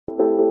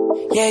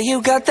Yeah,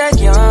 you got that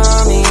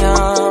yummy,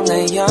 yum,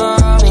 that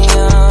yummy,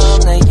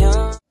 yum, that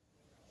yum.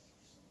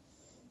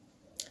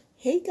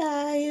 Hey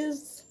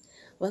guys,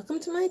 welcome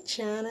to my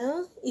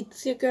channel.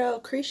 It's your girl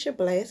Krisha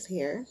Bless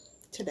here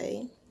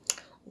today.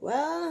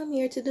 Well, I'm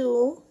here to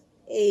do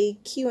a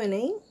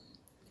Q&A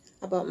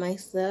about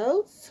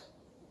myself.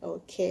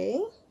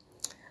 Okay,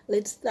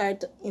 let's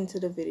start into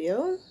the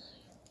video.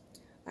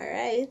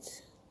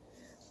 Alright,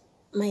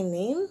 my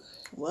name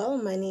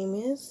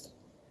is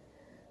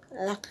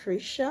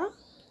Lakrisha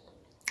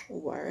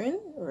Warren,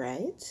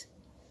 right?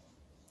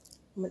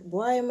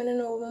 Boy, I don't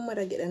know where my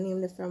mother get the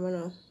name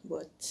from,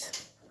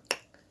 but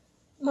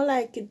I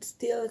like it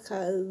still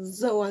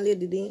because one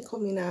lady didn't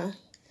come in a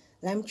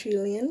Lime Tree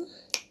Lane,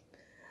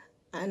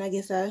 and I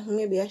guess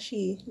maybe a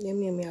she, they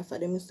made me after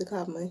them used to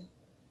call me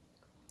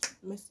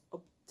Miss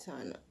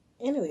Upton.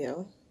 Anyway,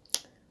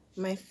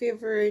 my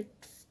favorite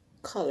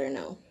color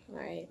now.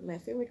 Alright, my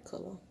favorite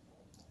color.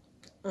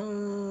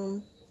 My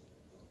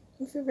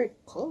favorite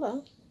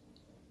color.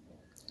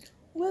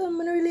 Well, I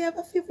don't really have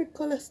a favorite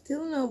color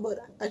still now, but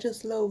I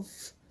just love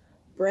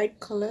bright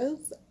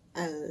colors.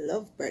 I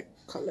love bright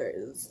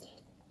colors.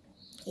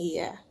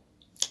 Yeah.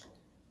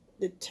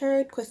 The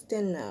third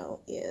question now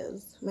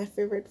is my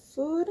favorite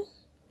food.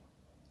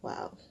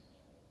 Wow.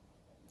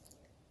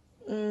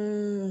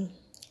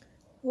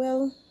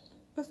 Well,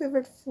 my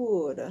favorite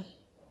food,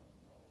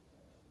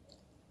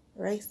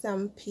 rice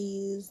and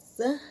peas,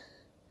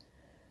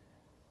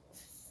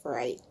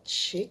 fried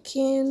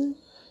chicken,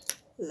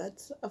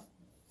 lots of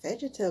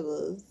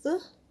vegetables.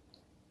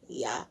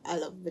 Yeah, I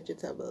love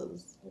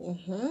vegetables.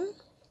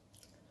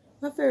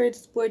 My favorite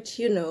sport,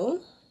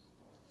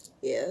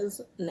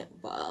 is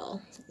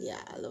netball.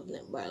 Yeah, I love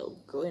netball.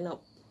 Growing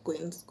up,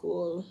 going to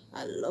school,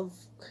 I love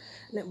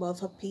netball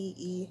for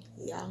PE.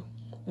 Yeah.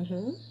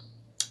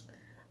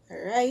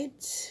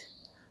 Alright.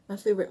 My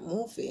favorite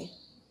movie.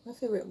 My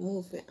favorite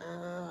movie.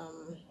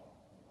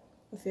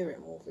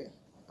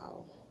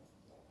 Oh,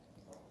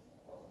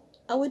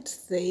 I would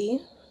say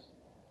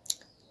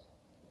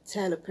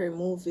Tyler Perry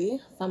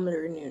movie, Family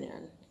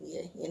Reunion.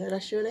 Yeah, you know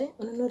that show there?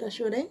 You know that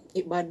show there?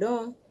 It bad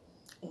down.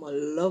 I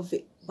love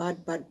it.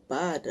 Bad, bad,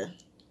 bad.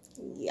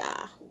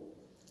 Yeah.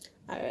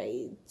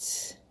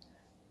 Alright.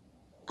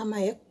 Am I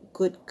a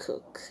good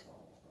cook?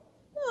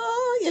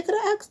 Oh, you could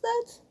have asked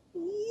that?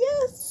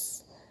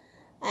 Yes.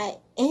 I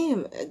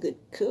am a good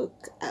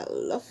cook. I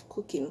love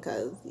cooking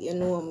because me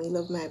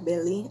love my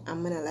belly.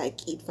 I'm gonna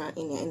like eat from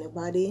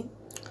anybody.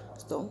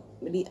 So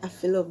maybe I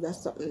feel love that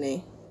something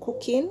there.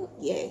 Cooking,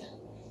 yeah.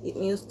 It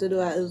used to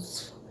do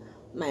as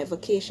my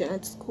vacation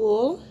at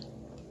school,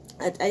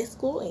 at high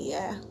school.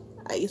 Yeah,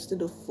 I used to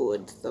do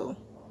food, so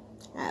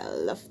I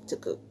love to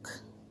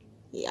cook.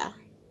 Yeah.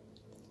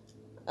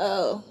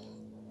 Oh,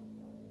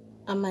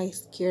 am I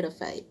scared of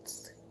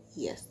heights?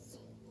 Yes.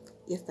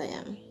 Yes, I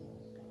am.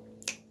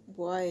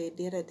 Boy,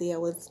 the other day I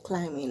was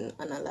climbing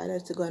on a ladder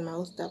to go on my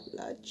house top,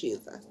 Lord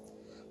Jesus.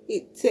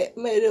 It took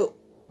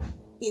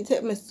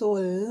me so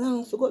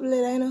long to go up the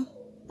ladder,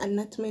 and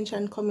not to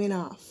mention coming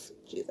off.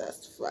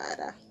 Jesus,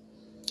 Father.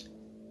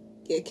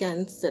 You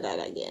can't say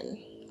that again.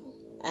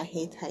 I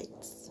hate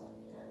heights.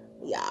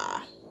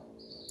 Yeah.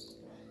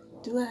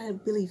 Do I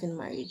believe in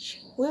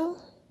marriage?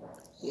 Well,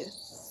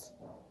 yes.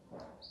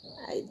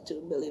 I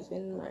do believe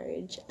in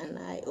marriage, and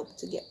I hope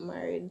to get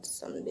married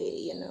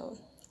someday,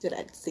 to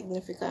that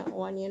significant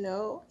one,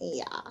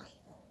 Yeah.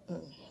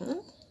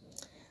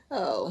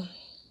 Oh,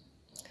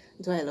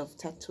 do I love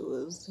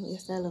tattoos?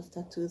 Yes, I love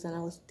tattoos, and I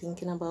was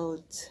thinking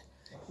about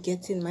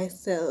getting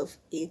myself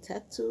a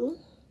tattoo,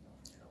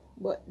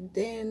 but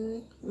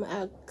then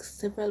I asked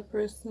several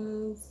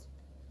persons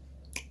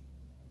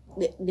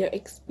their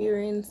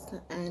experience,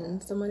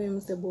 and some of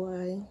them say,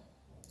 boy,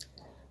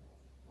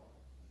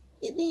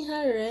 it ain't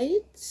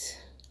alright,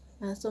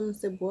 and some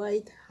say, boy,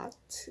 it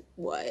hot.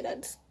 Boy,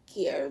 that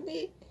scared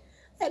me.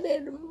 And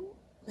then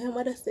my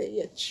mother said,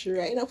 you're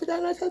trying to put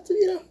on a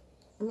tattoo,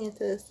 I'm here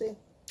to say,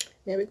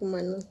 maybe come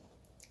on.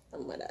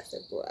 And mother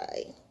said,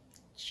 boy,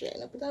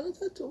 trying to put on a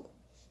tattoo.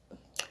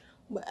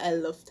 But I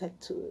love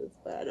tattoos,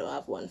 but I don't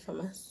have one for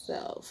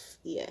myself.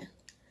 Yeah.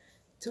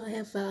 Do I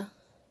have a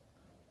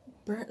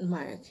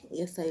birthmark?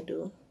 Yes, I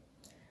do.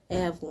 I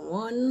have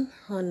one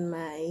on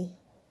my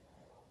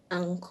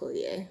ankle.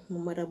 Yeah.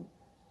 My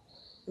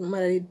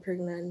mother did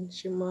pregnant.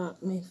 She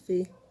marked me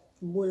for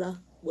bowl of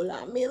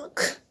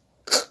milk.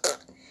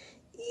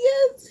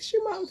 Yes, she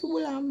marked me for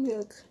bowl of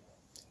milk.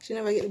 She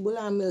never get the bowl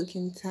of milk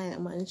in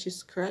time, and she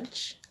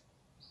scratch.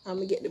 And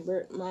me get the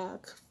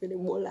birthmark for the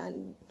bowl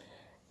and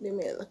the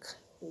milk.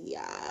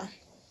 Yeah.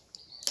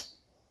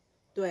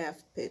 Do I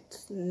have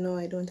pets? No,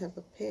 I don't have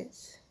a pet.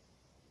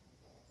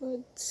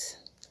 But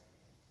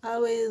I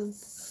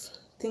always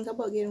think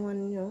about getting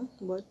one,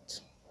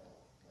 but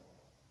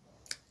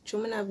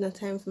I have no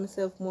time for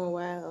myself more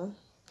while.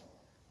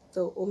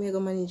 So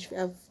Omega manage to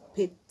have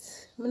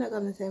pets. I not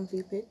have no time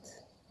for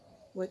pets.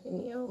 But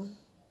anyhow,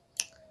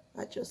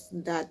 I just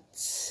that.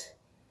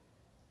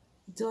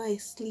 Do I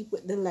sleep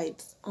with the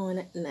lights on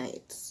at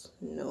night?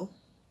 No.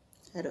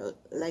 I don't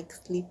like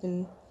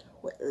sleeping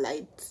with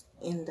lights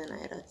in the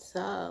night at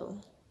all.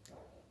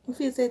 I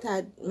feel say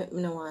that make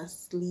me no want to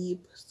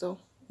sleep, so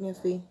me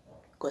feel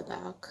go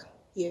dark.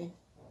 Yeah,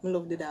 I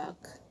love the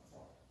dark.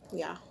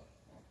 Yeah.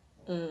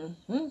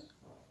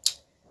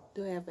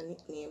 Do I have a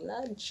nickname?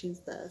 Lord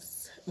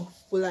Jesus. I'm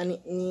full of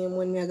nickname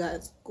when me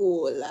got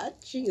school. Lord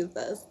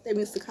Jesus. They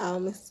used to call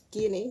me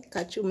skinny,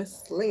 catch you me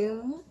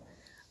slim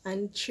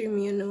and trim,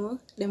 you know.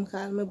 Them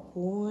call me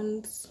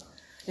bones.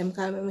 Them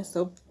call me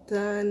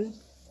Subton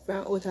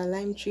from out of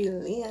Lime Tree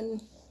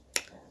Lane.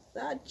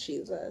 Lord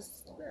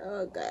Jesus.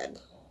 Oh God.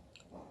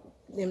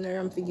 Them not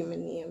ram give me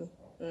name.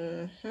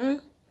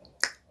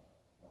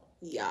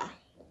 Yeah.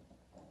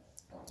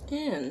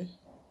 And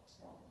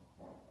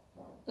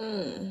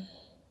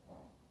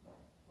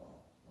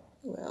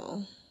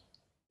well.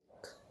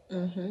 I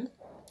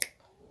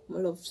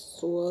love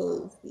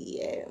soul,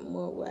 yeah,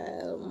 more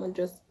well, I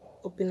just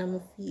open up my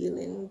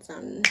feelings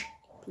and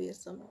play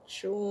some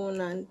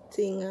tune and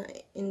thing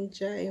and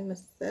enjoy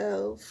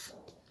myself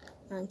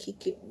and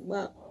kick it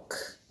back.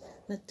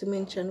 Not to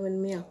mention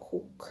when me a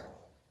cook.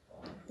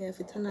 I have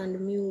to turn on the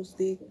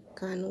music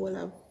and all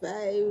the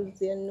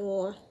vibes, you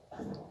know.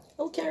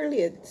 How can I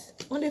relate?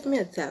 What if me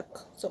attack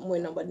something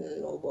where nobody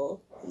know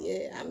about?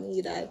 Yeah, I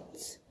mean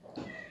that.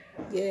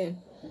 Yeah.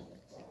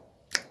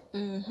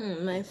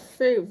 My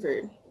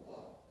favorite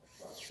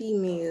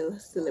female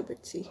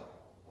celebrity,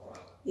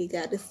 you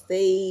gotta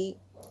say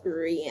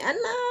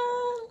Rihanna.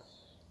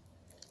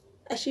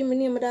 I should my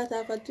name that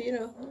after too, you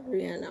know.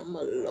 Rihanna, I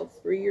love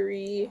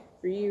Riri,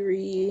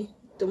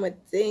 do my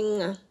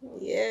thing.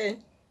 Yeah,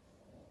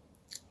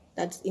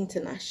 that's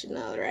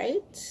international,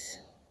 right?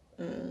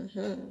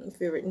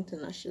 Favorite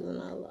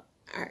international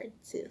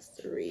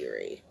artist,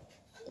 Riri.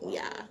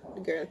 Yeah,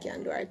 the girl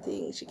can do her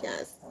thing. She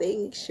can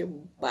sing. She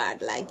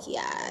bad like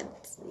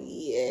that.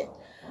 Yeah,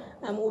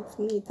 I'm hope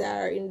to meet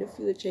her in the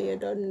future. You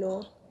don't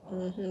know.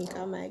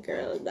 Cause my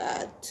girl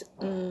that.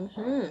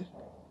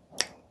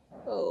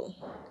 Oh,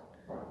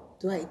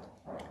 do I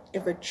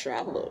ever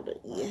traveled?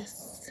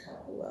 Yes.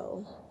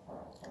 Well,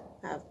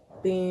 I've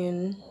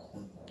been.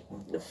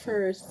 The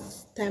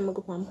first time I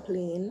go on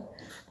plane,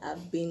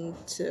 I've been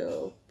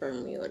to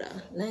Bermuda.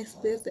 Nice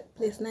place. The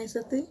place nice,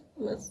 I think.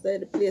 Must say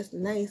the place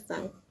nice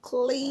and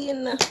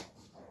clean.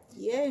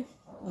 Yeah.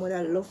 But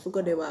I love to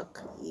go there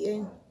back.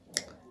 Yeah.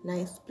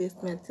 Nice place,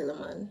 me tell you,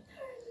 man.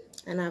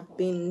 And I've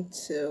been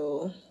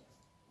to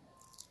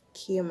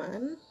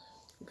Cayman,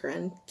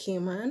 Grand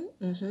Cayman.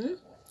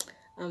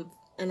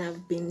 And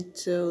I've been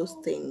to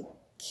St.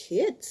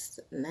 Kitts,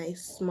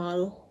 nice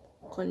small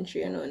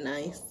country, you know,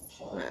 nice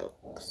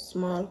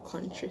small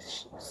country.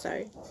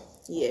 Sorry,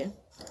 yeah,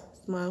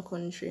 small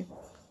country.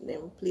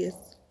 Them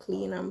place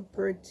clean and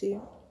pretty.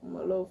 I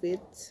love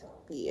it.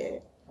 Yeah,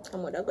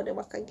 I'm gonna go there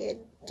back again.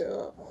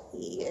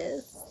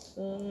 Yes.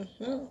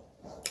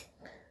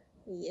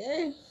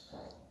 Yeah.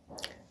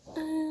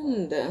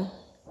 And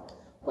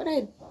what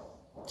I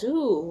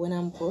do when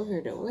I'm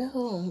bored?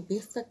 Well,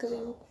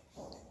 basically,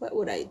 what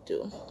would I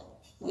do?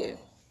 Yeah,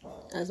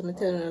 as I'm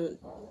telling you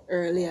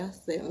earlier,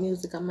 say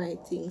music are my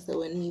thing. So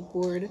when me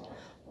bored,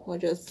 I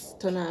just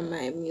turn on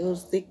my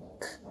music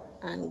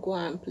and go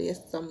and play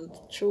some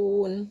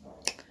tune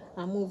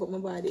and move up my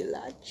body.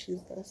 Lord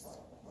Jesus.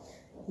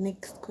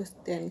 Next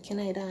question: can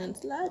I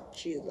dance? Lord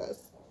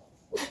Jesus.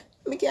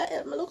 Me can't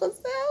help my local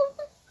self.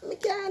 Me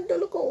can't do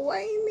look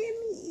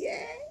whining.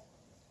 Yeah,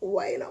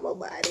 wine up my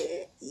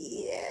body.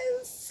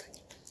 Yes.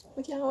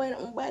 I can't wind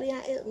up my body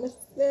and help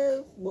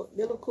myself, but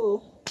they look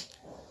cool.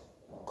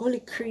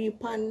 Gully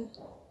creep and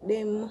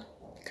them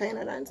kind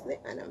of dance the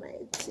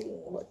animate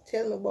thing. But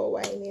tell me about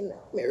whining.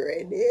 Me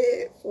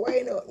ready.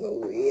 Wine up my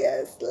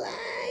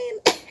waistline.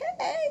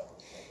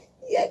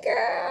 Yeah,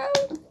 girl.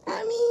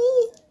 I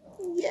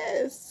mean,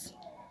 yes.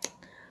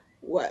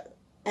 What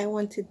I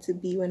wanted to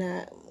be when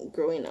I'm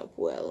growing up,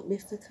 well,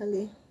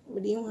 basically, I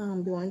didn't want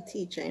to be one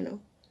teacher, you know,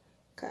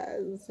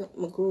 because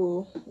I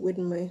grew with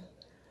my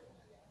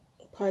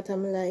part of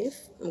my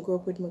life. I grew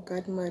up with my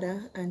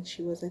godmother and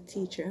she was a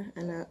teacher,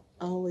 and I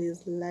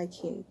always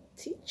liking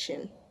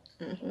teaching.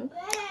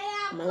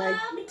 I like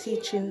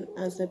teaching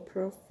as a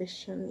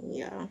profession.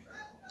 Yeah,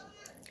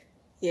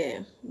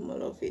 I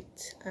love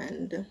it,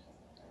 and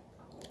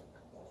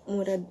I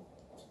would have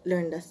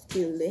learned a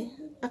skill there.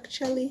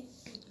 Actually,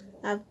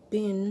 I've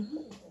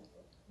been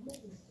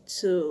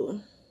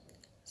to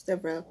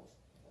several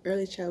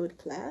early childhood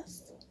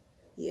class.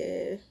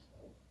 Yeah,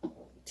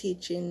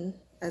 teaching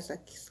as a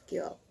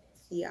skill.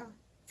 Yeah.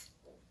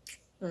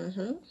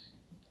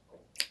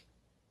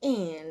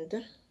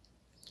 And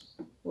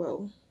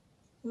well,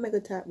 I'm gonna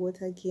talk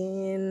about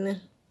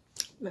again.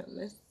 Let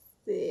me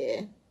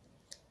see.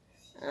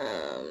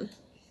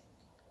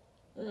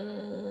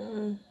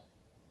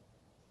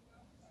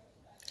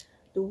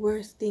 The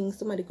worst thing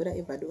somebody could have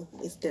ever do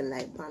is tell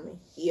lie for me.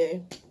 Yeah.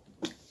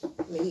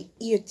 Maybe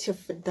eat you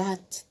for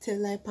that. Tell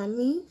lie for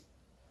me.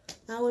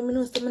 And when I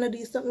know someone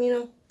do something, you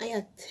know,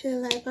 I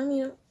tell lie for me,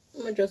 you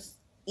know, I just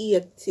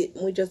eat it.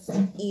 We just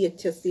eat at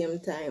the same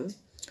time.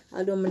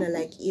 Although I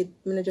like eat,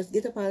 I just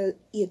get up and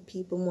eat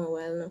people more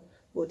well, you know.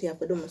 But you have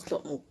to do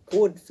something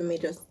good for me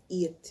just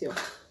eat you.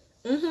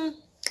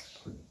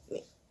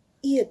 Me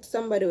eat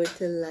somebody will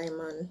tell lie,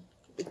 man.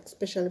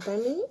 Especially for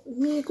me.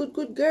 Me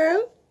good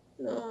girl.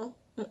 No.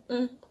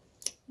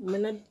 Me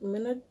not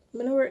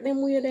work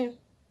them way then.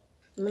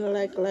 Me not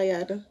like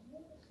liar.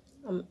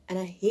 And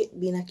I hate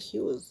being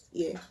accused,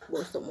 yeah,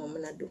 about something I'm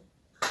gonna do.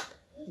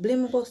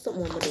 Blame me about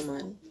something I'm gonna do,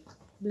 man.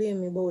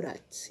 Blame me about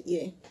that,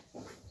 yeah.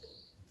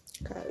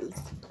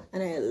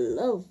 And I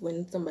love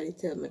when somebody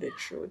tell me the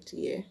truth,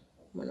 yeah.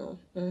 You know.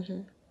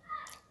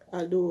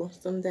 Although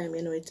sometimes,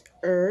 you know, it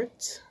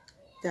hurts.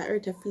 That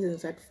hurt your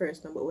feelings at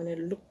first, no, but when you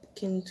look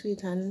into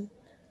it and,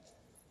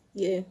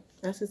 yeah,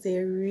 as to say,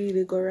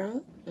 really go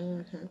wrong,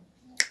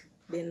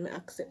 then I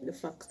accept the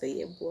fact that,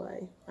 yeah,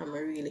 boy, I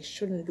really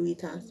shouldn't do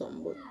it and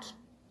something, but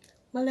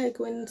I like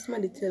when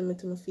somebody tell me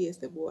to my face,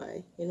 the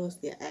boy, you know,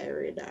 say I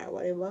read or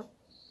whatever.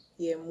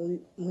 Yeah, me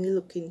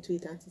look into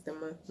it and see that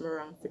I'm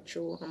wrong for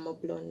true. I'm a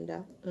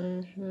blunder.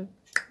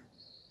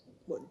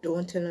 But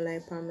don't tell no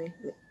lie for me.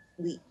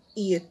 We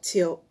eat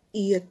you.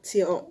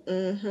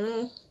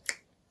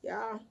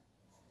 Yeah.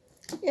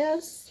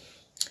 Yes.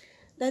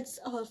 That's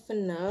all for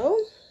now.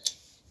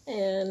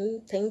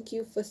 And thank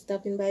you for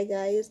stopping by,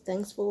 guys.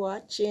 Thanks for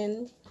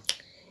watching.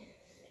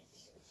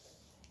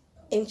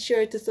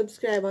 Ensure to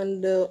subscribe on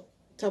the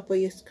top of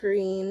your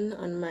screen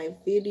on my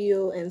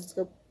video and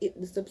hit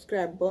the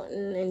subscribe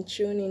button and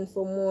tune in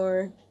for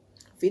more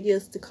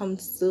videos to come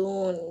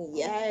soon.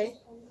 Yeah,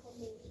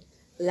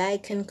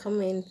 like and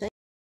comment.